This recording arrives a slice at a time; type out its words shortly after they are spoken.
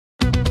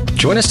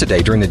Join us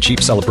today during the Jeep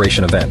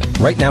Celebration event.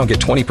 Right now, get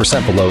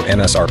 20% below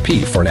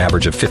MSRP for an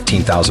average of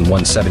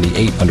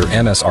 $15,178 under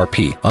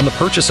MSRP on the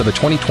purchase of a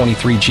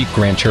 2023 Jeep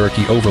Grand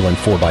Cherokee Overland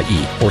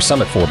 4xE or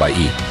Summit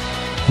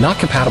 4xE. Not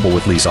compatible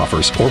with lease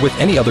offers or with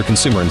any other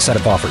consumer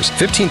incentive offers.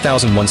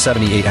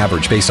 $15,178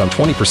 average based on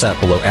 20%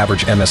 below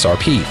average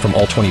MSRP from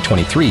all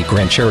 2023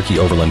 Grand Cherokee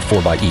Overland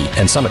 4xE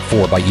and Summit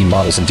 4xE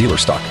models in dealer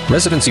stock.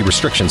 Residency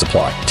restrictions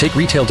apply. Take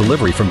retail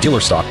delivery from dealer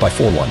stock by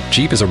 4/1.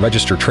 Jeep is a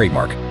registered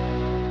trademark.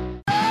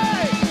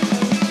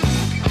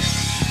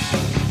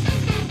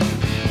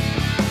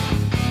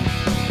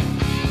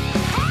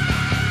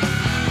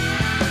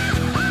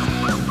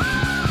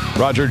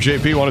 Roger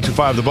JP,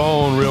 102.5 The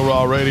Bone, Real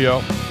Raw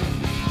Radio.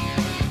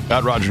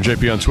 At Roger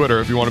JP on Twitter.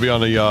 If you want to be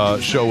on the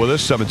show with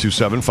us,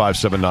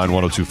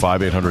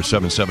 727-579-1025,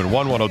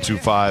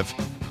 800-771-1025.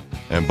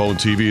 And Bone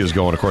TV is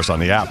going, of course, on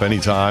the app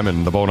anytime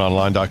and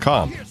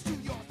theboneonline.com.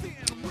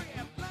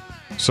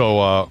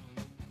 So,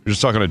 we're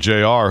just talking to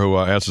JR, who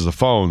answers the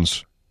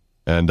phones.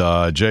 And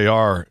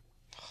JR,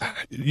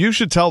 you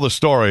should tell the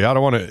story. I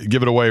don't want to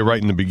give it away right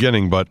in the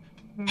beginning, but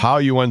how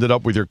you ended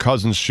up with your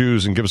cousin's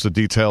shoes and give us the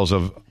details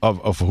of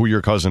who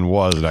your cousin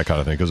was and that kind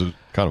of thing, because it's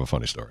kind of a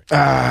funny story. All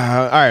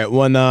right.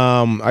 When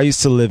I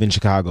used to live in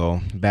Chicago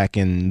back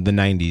in the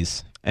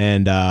 90s,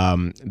 and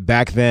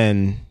back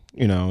then,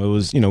 it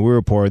was, we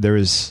were poor. There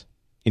was,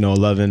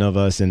 11 of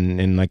us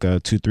in like a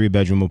 2-3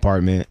 bedroom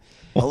apartment.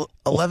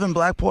 11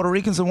 black Puerto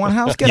Ricans in one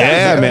house?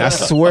 Yeah, man, I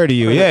swear to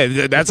you.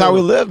 Yeah, that's how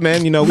we live,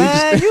 man.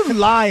 Man, you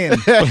lying.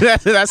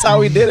 That's how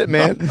we did it,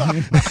 man.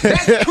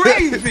 That's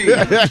crazy.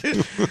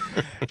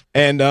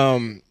 And,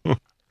 one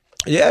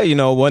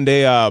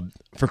day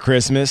for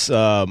Christmas,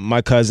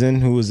 my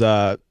cousin, who was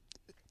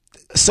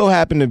so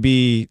happened to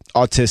be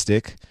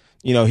autistic,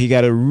 he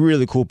got a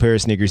really cool pair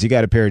of sneakers. He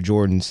got a pair of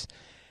Jordans.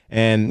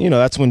 And,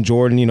 that's when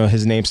Jordan,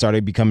 his name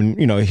started becoming,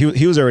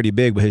 he was already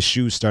big, but his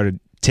shoes started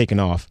taking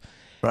off.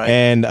 Right.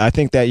 And I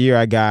think that year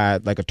I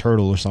got like a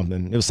turtle or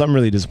something. It was something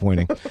really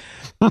disappointing.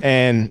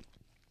 And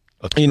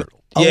a turtle.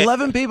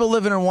 11 people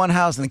living in one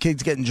house and the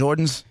kids getting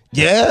Jordans?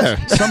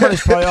 Yeah.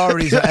 Somebody's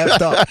priorities are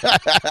effed up.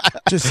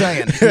 Just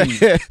saying.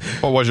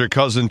 Or was your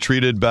cousin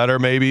treated better,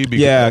 maybe?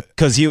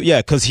 Because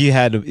he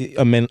had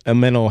a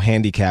mental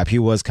handicap. He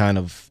was kind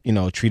of,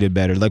 treated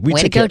better. Like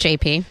Way to go,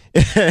 JP.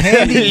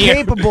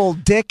 Capable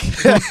dick.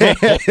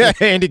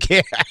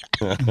 Handicap.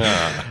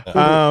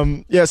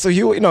 So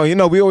he,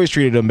 we always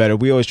treated him better.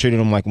 We always treated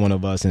him like one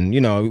of us. And,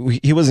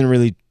 he wasn't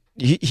really,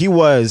 he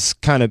was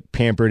kind of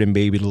pampered and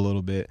babied a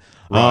little bit.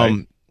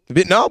 Right.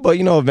 But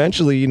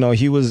eventually,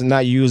 he was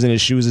not using his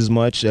shoes as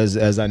much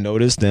as I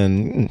noticed,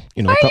 and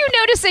Why are you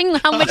noticing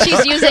how much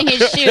he's using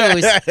his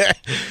shoes?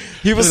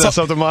 He was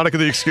something. Monica,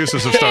 the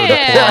excuses have started to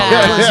pour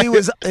out.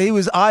 Because he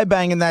was eye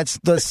banging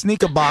the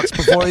sneaker box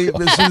before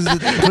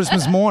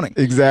Christmas morning.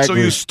 Exactly. So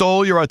you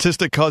stole your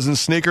autistic cousin's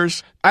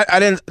sneakers?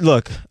 I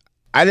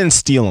didn't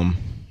steal them.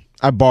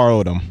 I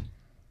borrowed them.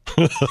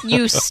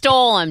 You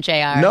stole them,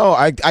 JR. No,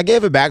 I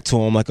gave it back to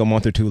him like a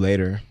month or two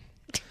later.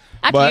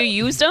 After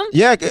you used them?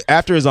 Yeah,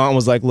 after his aunt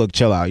was like, look,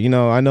 chill out.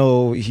 I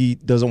know he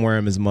doesn't wear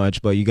them as much,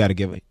 but you got to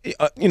give it.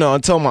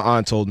 Until my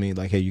aunt told me,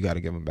 like, hey, you got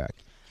to give them back.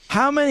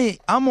 How many?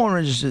 I'm more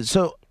interested.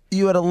 So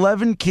you had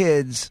 11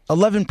 kids,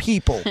 11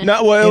 people.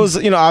 No, well, it was,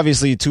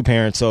 obviously 2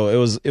 parents. So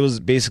it was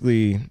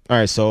basically, all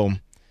right, so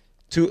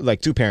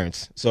two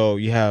parents. So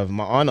you have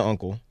my aunt and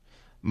uncle,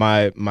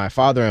 my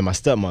father and my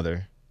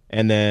stepmother.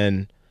 And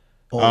then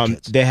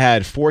they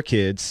had 4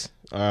 kids.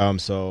 How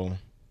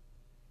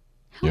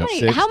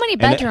many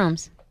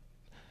bedrooms?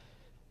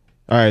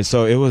 All right,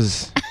 so it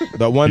was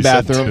the one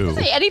bathroom.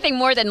 Say anything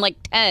more than like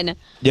 10.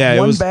 Yeah,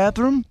 one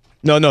bathroom?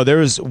 No, there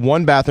was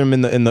one bathroom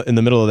in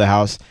the middle of the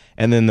house,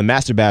 and then the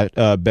master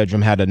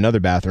bedroom had another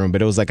bathroom,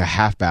 but it was like a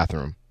half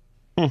bathroom.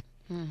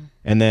 And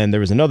then there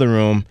was another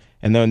room,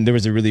 and then there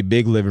was a really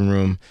big living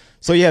room.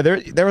 So yeah,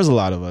 there was a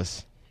lot of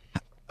us.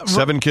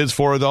 7 kids,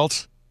 4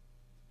 adults?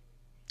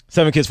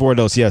 7 kids, 4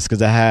 adults, yes,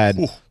 because I had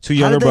 2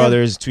 younger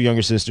brothers, 2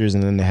 younger sisters,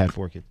 and then they had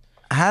 4 kids.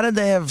 How did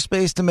they have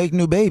space to make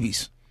new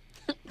babies?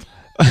 No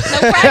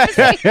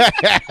privacy.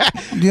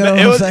 You know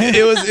what I'm saying?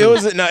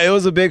 It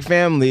was a big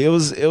family. It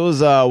was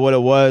what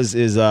it was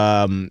is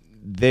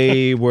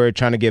they were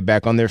trying to get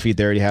back on their feet.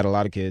 They already had a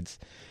lot of kids.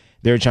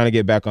 They were trying to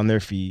get back on their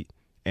feet,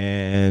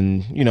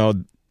 and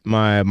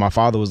my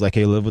father was like,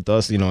 hey, live with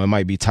us. It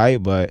might be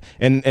tight, but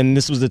and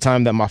this was the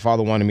time that my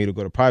father wanted me to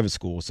go to private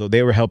school. So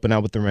they were helping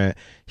out with the rent.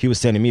 He was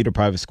sending me to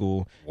private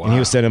school, and he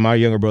was sending my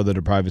younger brother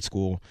to private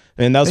school.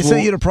 And that's they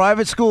sent you to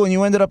private school, and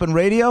you ended up in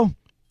radio.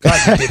 God,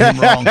 you did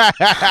him wrong.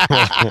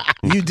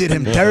 You did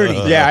him dirty.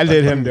 Yeah, I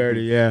did him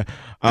dirty. Yeah.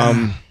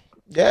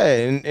 Yeah,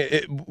 and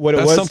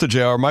That's something,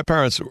 JR. My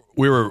parents,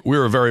 we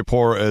were very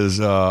poor as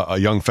a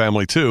young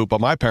family too, but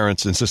my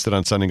parents insisted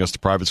on sending us to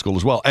private school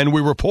as well, and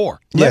we were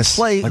poor. Let's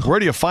play. Like, where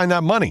do you find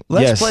that money?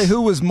 Let's play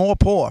who was more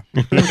poor.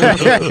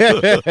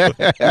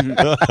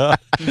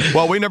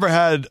 Well, we never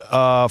had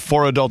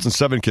 4 adults and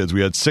 7 kids.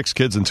 We had 6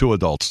 kids and 2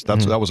 adults.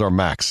 That was our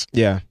max.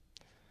 Yeah.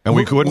 And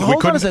we couldn't.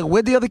 Hold on a second.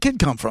 Where'd the other kid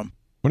come from?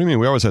 What do you mean?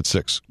 We always had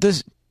 6.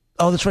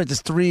 Oh, that's right.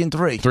 There's 3 and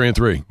 3. 3 and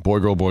 3. Boy,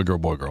 girl, boy, girl,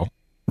 boy, girl.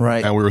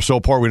 Right. And we were so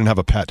poor we didn't have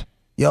a pet.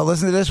 Yo,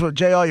 listen to this one.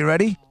 JR, you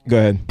ready? Go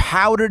ahead.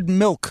 Powdered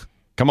milk.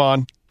 Come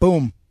on.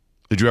 Boom.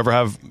 Did you ever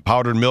have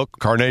powdered milk,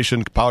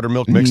 carnation powdered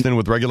milk mixed in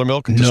with regular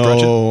milk to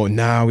stretch it?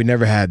 No, we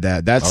never had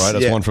that. That's All right,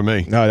 that's one for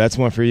me. No, that's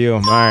one for you.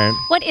 All right.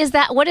 What is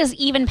that? What is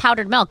even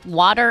powdered milk?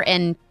 Water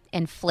and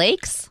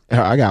flakes?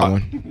 I got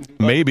one.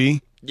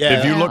 Maybe. Yeah.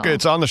 If you look,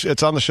 it's on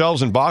the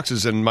shelves in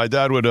boxes, and my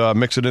dad would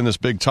mix it in this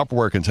big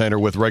Tupperware container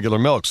with regular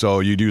milk, so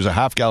you'd use a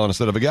half gallon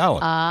instead of a gallon.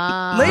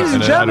 Ladies and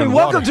And gentlemen,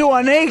 water. welcome to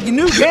our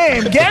new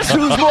game. Guess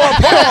who's more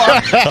poor?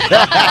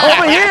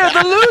 Over here,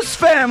 the Luce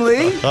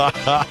family.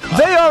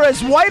 They are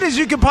as white as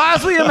you could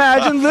possibly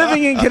imagine,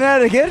 living in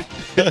Connecticut.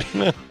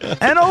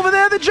 And over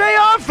there, the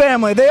JR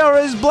family. They are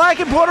as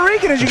black and Puerto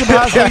Rican as you could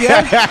possibly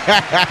get,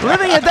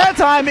 living at that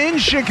time in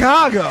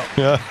Chicago.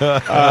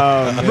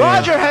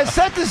 Roger has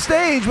set the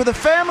stage with a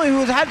family who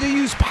has had to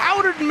use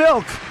powdered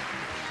milk.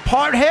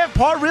 Part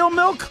real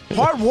milk,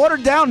 part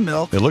watered down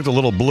milk. It looked a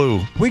little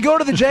blue. We go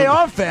to the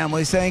JR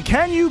family saying,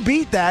 can you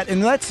beat that?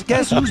 And let's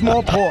guess who's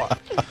more poor.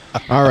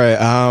 All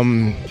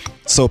right.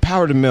 So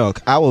powdered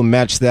milk. I will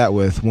match that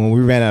with when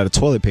we ran out of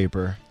toilet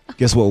paper.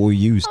 Guess what we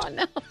used? Oh,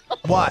 no.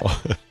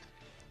 What?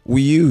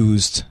 We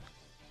used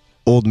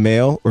Old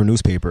Mail or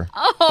newspaper.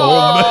 You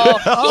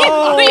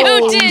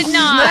did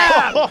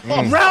not.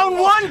 Round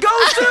 1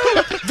 goes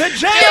to the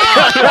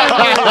JR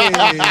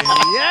family.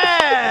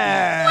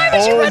 Yeah. Why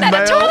would you run out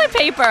of toilet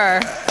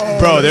paper?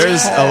 Bro,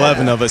 there's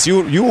 11 of us.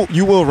 You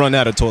will run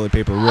out of toilet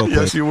paper real quick.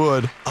 Yes, you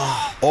would.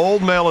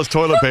 Old Mail as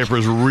toilet paper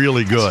is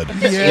really good.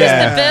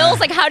 The bills?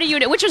 Like, how do you?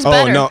 Which was Oh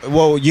better? no!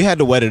 Well, you had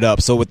to wet it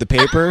up. So with the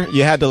paper,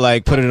 you had to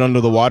like put it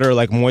under the water,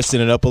 like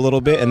moisten it up a little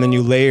bit, and then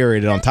you layer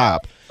it on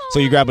top. So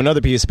you grab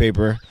another piece of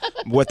paper,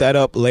 wet that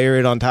up, layer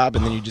it on top,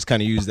 and then you just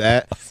kind of use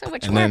that. So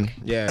much and work.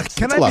 then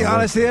Can I be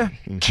honest here?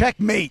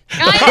 Checkmate.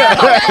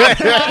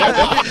 I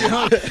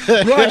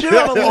Roger, you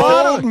have a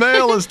lot Old of...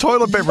 Mail as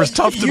toilet paper is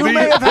tough to You beat.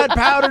 may have had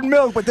powdered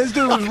milk, but this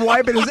dude was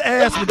wiping his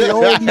ass with the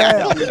Old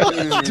Mail.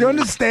 Do you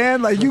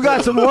understand? Like, you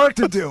got some work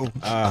to do.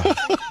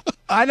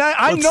 I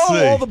Let's know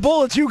see. all the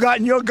bullets you got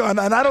in your gun,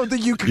 and I don't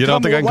think you can. You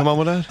don't think I can come up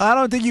with that? I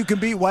don't think you can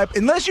beat wipe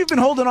unless you've been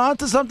holding on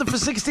to something for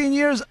 16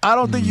 years. I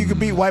don't think you can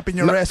beat wiping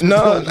your ass. With the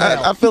No, Old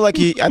Mail. I feel like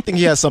I think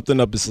he has something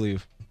up his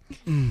sleeve.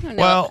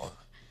 Well,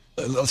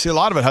 see, a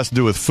lot of it has to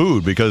do with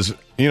food because,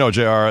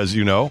 JR, as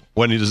you know,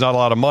 when there's not a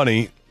lot of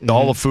money,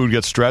 all the food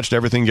gets stretched.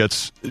 Everything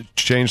gets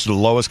changed to the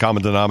lowest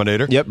common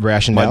denominator. Yep,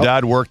 rationed My out.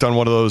 dad worked on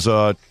one of those,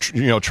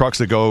 trucks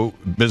that go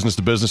business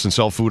to business and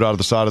sell food out of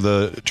the side of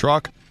the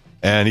truck.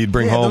 And he'd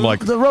bring home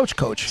the roach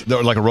coach.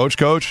 like a roach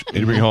coach.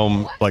 He'd bring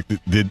home like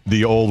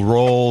the old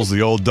rolls,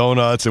 the old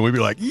donuts, and we'd be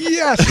like,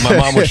 yes. And my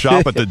mom would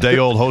shop at the day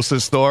old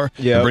Hostess store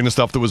and Yep. bring the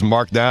stuff that was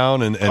marked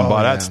down and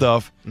buy that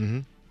stuff.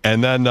 And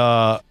then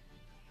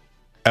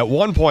at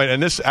one point,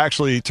 and this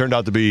actually turned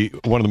out to be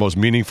one of the most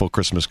meaningful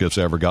Christmas gifts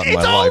I ever got in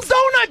my It's life.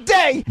 Old Donut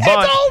Day.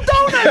 But- It's Old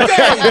Donut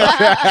Day.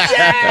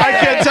 Yeah. I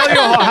can't tell you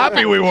how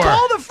happy we were.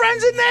 All the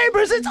friends and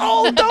neighbors. It's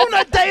Old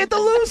Donut Day at the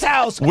Lou's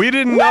house. We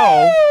didn't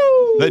know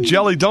that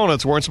jelly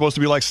donuts weren't supposed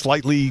to be like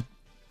slightly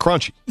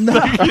crunchy. No.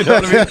 You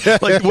know what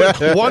I mean?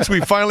 Like once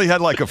we finally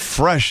had like a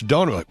fresh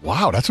donut, like,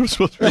 wow, that's what it's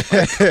supposed to be like.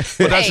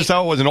 But that's just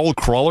how it was in old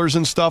crawlers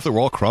and stuff that were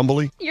all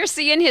crumbly. You're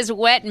seeing his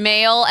wet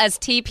mail as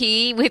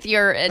TP with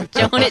your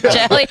donut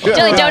jelly.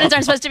 Jelly donuts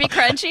aren't supposed to be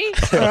crunchy.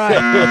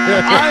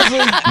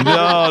 Honestly,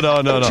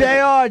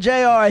 No.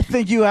 JR, I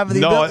think you have the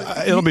No,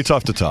 ability. it'll be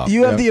tough to top.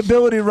 You have the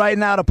ability right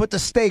now to put the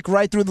stake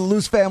right through the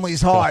Luce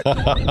family's heart. Go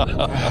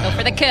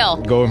for the kill.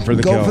 Going for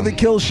the Go kill. for the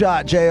kill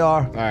shot, JR.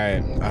 All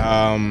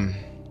right.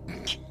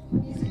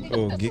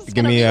 Give It's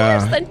gonna me be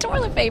worse than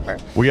toilet paper.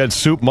 We had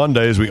soup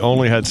Mondays. We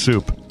only had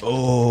soup.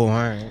 Oh, all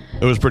right.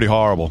 It was pretty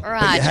horrible.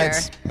 Roger.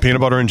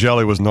 Peanut butter and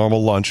jelly was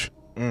normal lunch.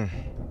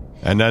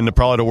 And then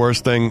probably the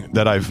worst thing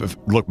that I've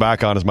looked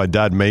back on is my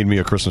dad made me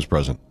a Christmas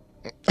present.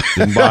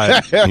 Didn't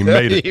buy it. He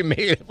made it. He made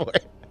it. Boy.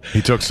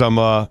 He took some.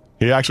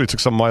 He actually took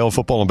some of my old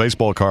football and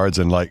baseball cards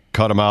and like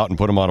cut them out and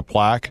put them on a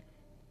plaque,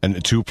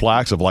 and 2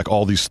 plaques of like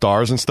all these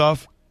stars and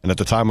stuff. And at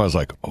the time, I was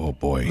like, "Oh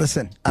boy,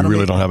 Listen, I we don't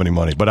really mean- don't have any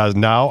money." But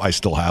now, I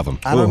still have them.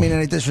 I don't mean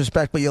any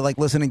disrespect, but you're like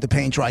listening to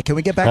paint dry. Can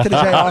we get back to the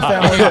JR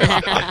family?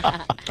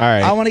 All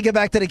right. I want to get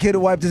back to the kid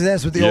who wiped his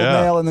ass with the Old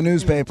Yeah. Mail in the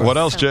newspaper. What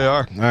else, Jr.?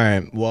 All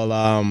right.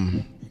 Well,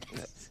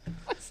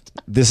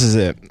 this is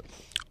it.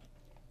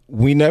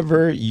 We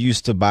never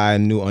used to buy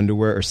new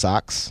underwear or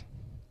socks.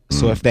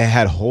 So if they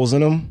had holes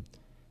in them,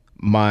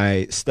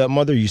 my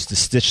stepmother used to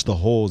stitch the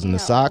holes in the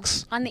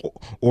socks On the-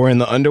 or in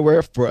the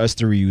underwear for us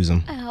to reuse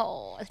them.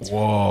 Oh, it's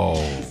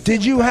Whoa!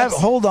 Did you have?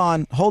 Hold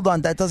on.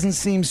 That doesn't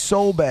seem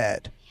so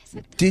bad.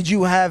 Did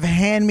you have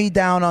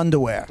hand-me-down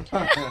underwear? you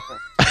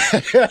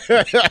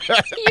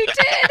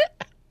did.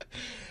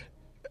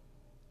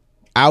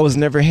 I was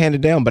never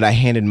handed down, but I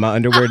handed my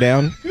underwear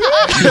down.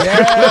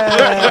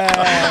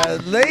 Yeah,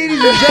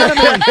 ladies and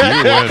gentlemen,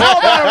 how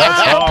about a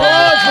round of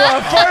applause for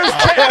our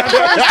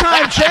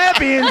first-time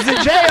champions, the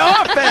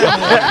JR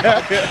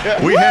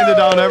family? We handed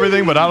down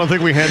everything, but I don't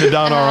think we handed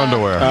down our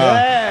underwear.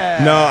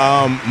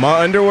 No,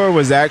 my underwear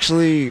was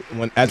actually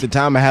at the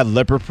time I had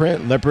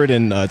leopard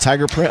and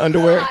tiger print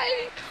underwear,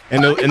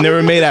 and they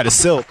were made out of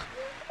silk.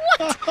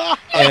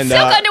 And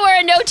silk underwear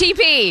and no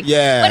TP.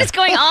 Yeah. What is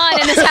going on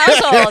in this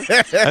household?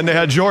 And they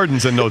had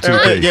Jordans and no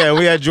 2P. Yeah,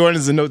 we had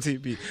Jordans and no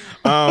TP.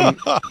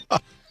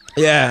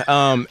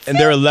 And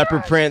they're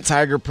leopard print,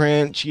 tiger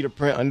print, cheetah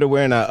print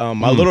underwear, and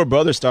my little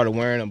brother started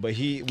wearing them, but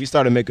we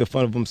started making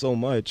fun of him so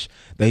much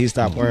that he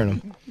stopped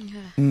wearing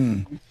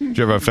them. Did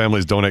you ever have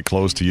families donate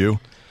clothes to you?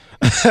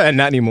 Not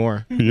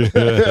anymore. Yeah.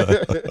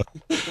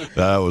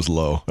 That was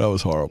low. That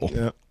was horrible.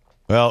 Yeah.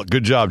 Well,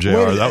 good job, JR.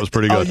 That was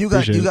pretty good. Oh, you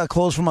got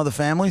clothes from other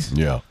families?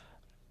 Yeah.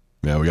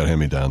 Yeah, we got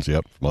hand-me-downs,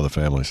 from other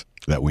families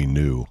that we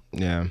knew.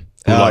 Yeah.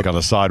 Who, like on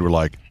the side, we're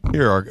like,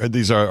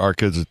 these are our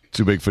kids are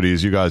too big for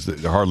these. You guys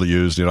are hardly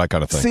used, that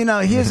kind of thing. See,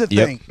 now, here's the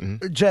thing.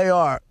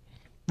 JR,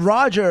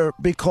 Roger,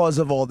 because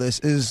of all this,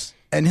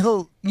 and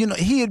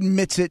he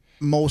admits it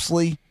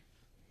mostly,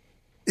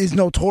 is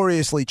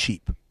notoriously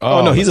cheap.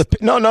 Oh no,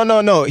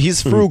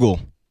 he's frugal.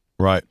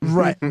 Right.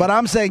 But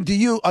I'm saying,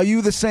 are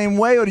you the same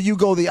way, or do you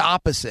go the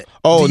opposite?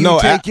 Oh, do you no,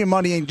 take your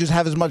money and just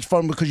have as much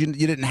fun because you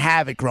didn't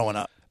have it growing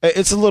up?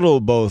 It's a little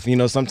of both,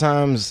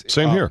 sometimes.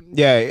 Same here.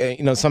 Yeah,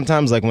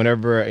 sometimes like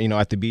whenever,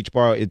 at the beach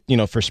bar,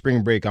 for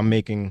spring break, I'm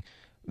making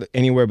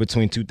anywhere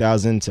between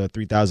 $2,000 to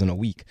 $3,000 a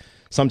week.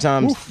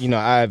 Sometimes,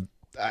 I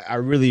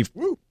really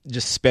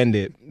just spend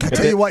it. I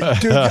tell you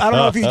what, dude, I don't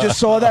know if you just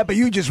saw that, but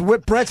you just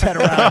whipped Brett's head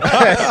around.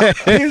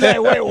 He was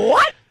like, wait,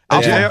 what?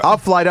 I'll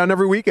fly down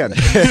every weekend.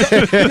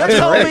 You're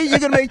telling me you're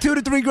going to make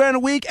 $2,000 to $3,000 a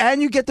week and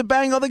you get to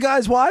bang other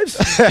guys' wives?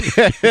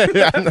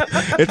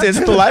 It's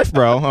the life,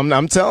 bro.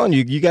 I'm telling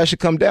you, you guys should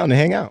come down and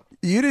hang out.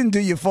 You didn't do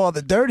your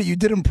father dirty. You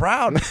did him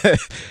proud.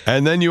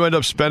 And then you end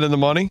up spending the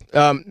money?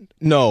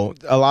 No,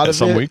 a lot of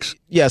some weeks?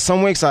 Yeah,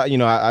 some weeks I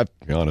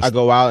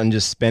go out and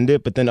just spend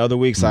it, but then other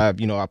weeks I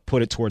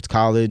put it towards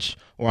college,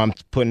 or I'm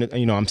putting it,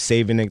 I'm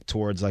saving it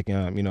towards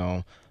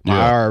my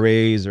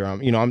IRAs, or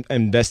I'm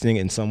investing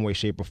in some way,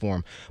 shape, or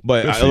form.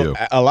 But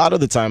a lot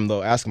of the time,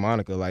 though, ask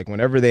Monica. Like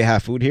whenever they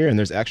have food here and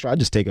there's extra, I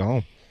just take it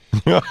home.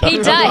 He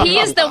does. He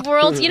is the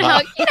world's. You know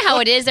how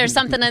it is. There's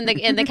something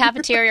in the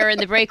cafeteria or in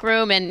the break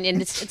room, and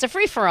it's a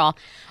free for all.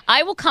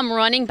 I will come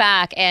running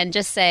back and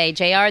just say,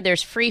 JR,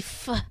 there's free.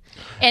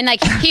 And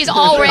he's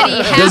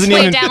already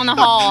halfway down the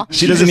hall.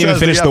 She doesn't even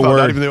finish the word.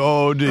 Not even the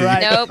OD.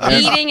 Right. Nope,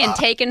 eating and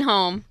taking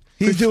home.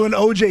 He's doing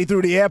OJ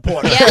through the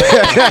airport. Yeah.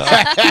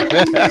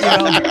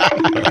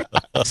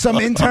 Some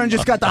intern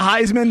just got the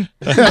Heisman.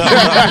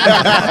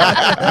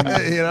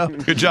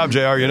 Good job,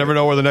 JR. You never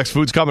know where the next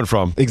food's coming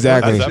from.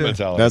 Exactly. That's that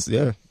mentality.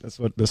 That's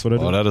what I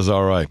do. Oh, that is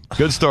all right.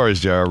 Good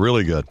stories, JR.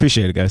 Really good.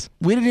 Appreciate it, guys.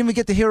 We didn't even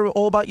get to hear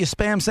all about your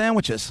Spam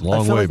sandwiches.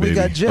 Long I feel way, like we baby.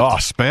 got gypped. Oh,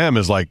 Spam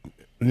is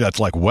that's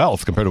like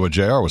wealth compared to what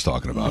JR was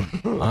talking about.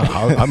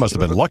 I must have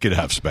been lucky to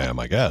have Spam,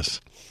 I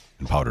guess,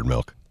 and powdered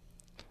milk.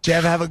 Did you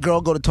ever have a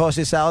girl go to toss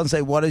your salad and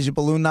say, "What does your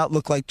balloon knot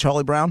look like,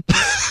 Charlie Brown?"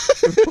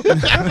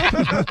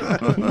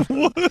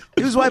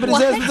 He was wiping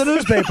his ass with the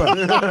newspaper.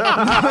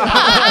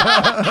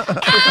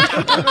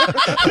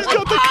 He's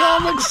got the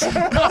comics.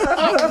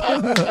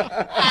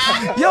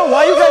 Yo,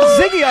 why you got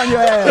Ziggy on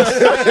your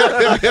ass?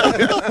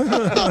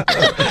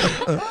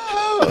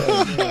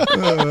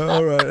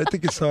 All right, I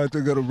think it's time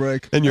to go to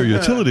break. And your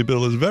utility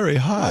bill is very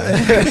high.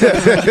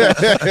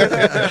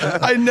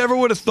 I never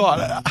would have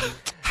thought.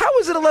 How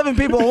is it 11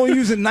 people only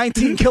using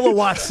 19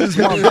 kilowatts this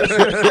month?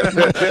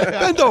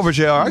 Bend over,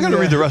 JR. I got to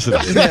read the rest of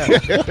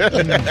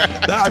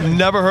it. I've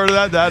never heard of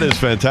that. That is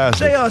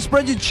fantastic. JR,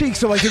 spread your cheeks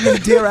so I can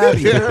read Dear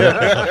Abby.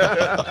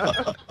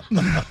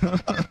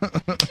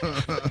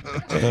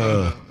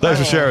 Thanks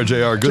for sharing,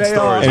 JR. Good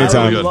stories.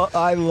 Anytime. Really good.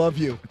 I love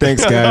you.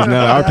 Thanks, guys.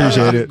 No, I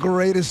appreciate it.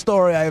 Greatest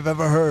story I've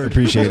ever heard.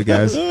 Appreciate it,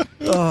 guys.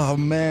 Oh,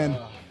 man.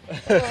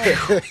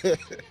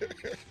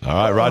 All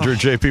right, Roger and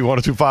JP,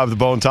 102.5 The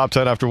Bone, top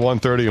 10 after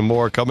 1:30 and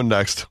more coming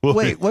next.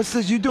 Wait, what's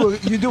this? You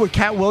do a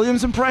Cat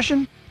Williams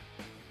impression?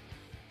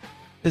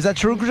 Is that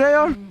true,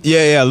 JR?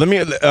 Yeah. Let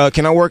me.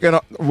 Can I work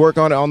on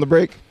it on the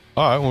break?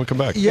 All right, when we come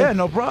back. Yeah,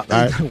 no problem.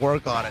 All right.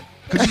 Work on it.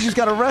 Because you just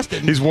got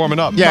arrested. He's warming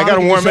up. Yeah, I got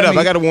to warm it up.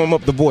 me- I got to warm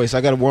up the voice.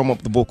 I got to warm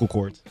up the vocal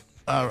cords.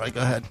 All right,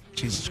 go ahead.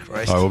 Jesus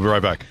Christ. All right, we'll be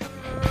right back.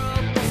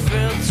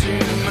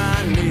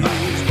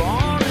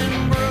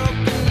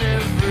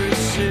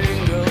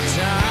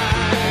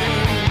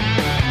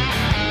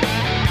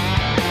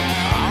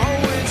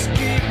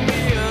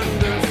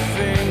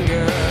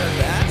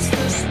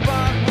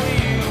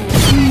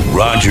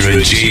 Roger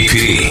and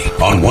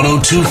JP on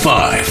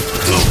 102.5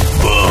 The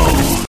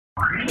Bone.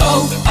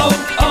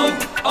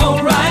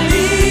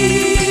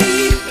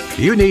 O'Reilly.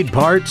 You need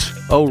parts?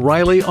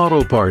 O'Reilly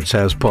Auto Parts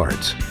has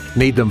parts.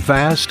 Need them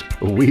fast?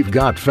 We've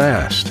got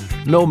fast.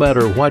 No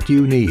matter what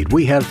you need,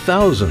 we have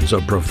thousands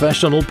of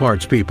professional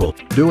parts people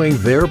doing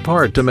their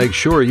part to make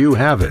sure you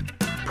have it.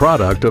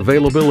 Product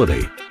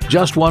availability.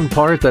 just one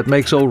part that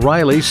makes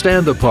O'Reilly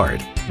stand apart.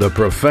 The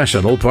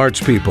professional parts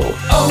people.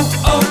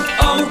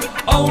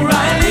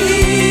 O'Reilly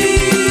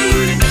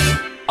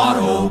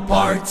Auto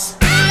Parts.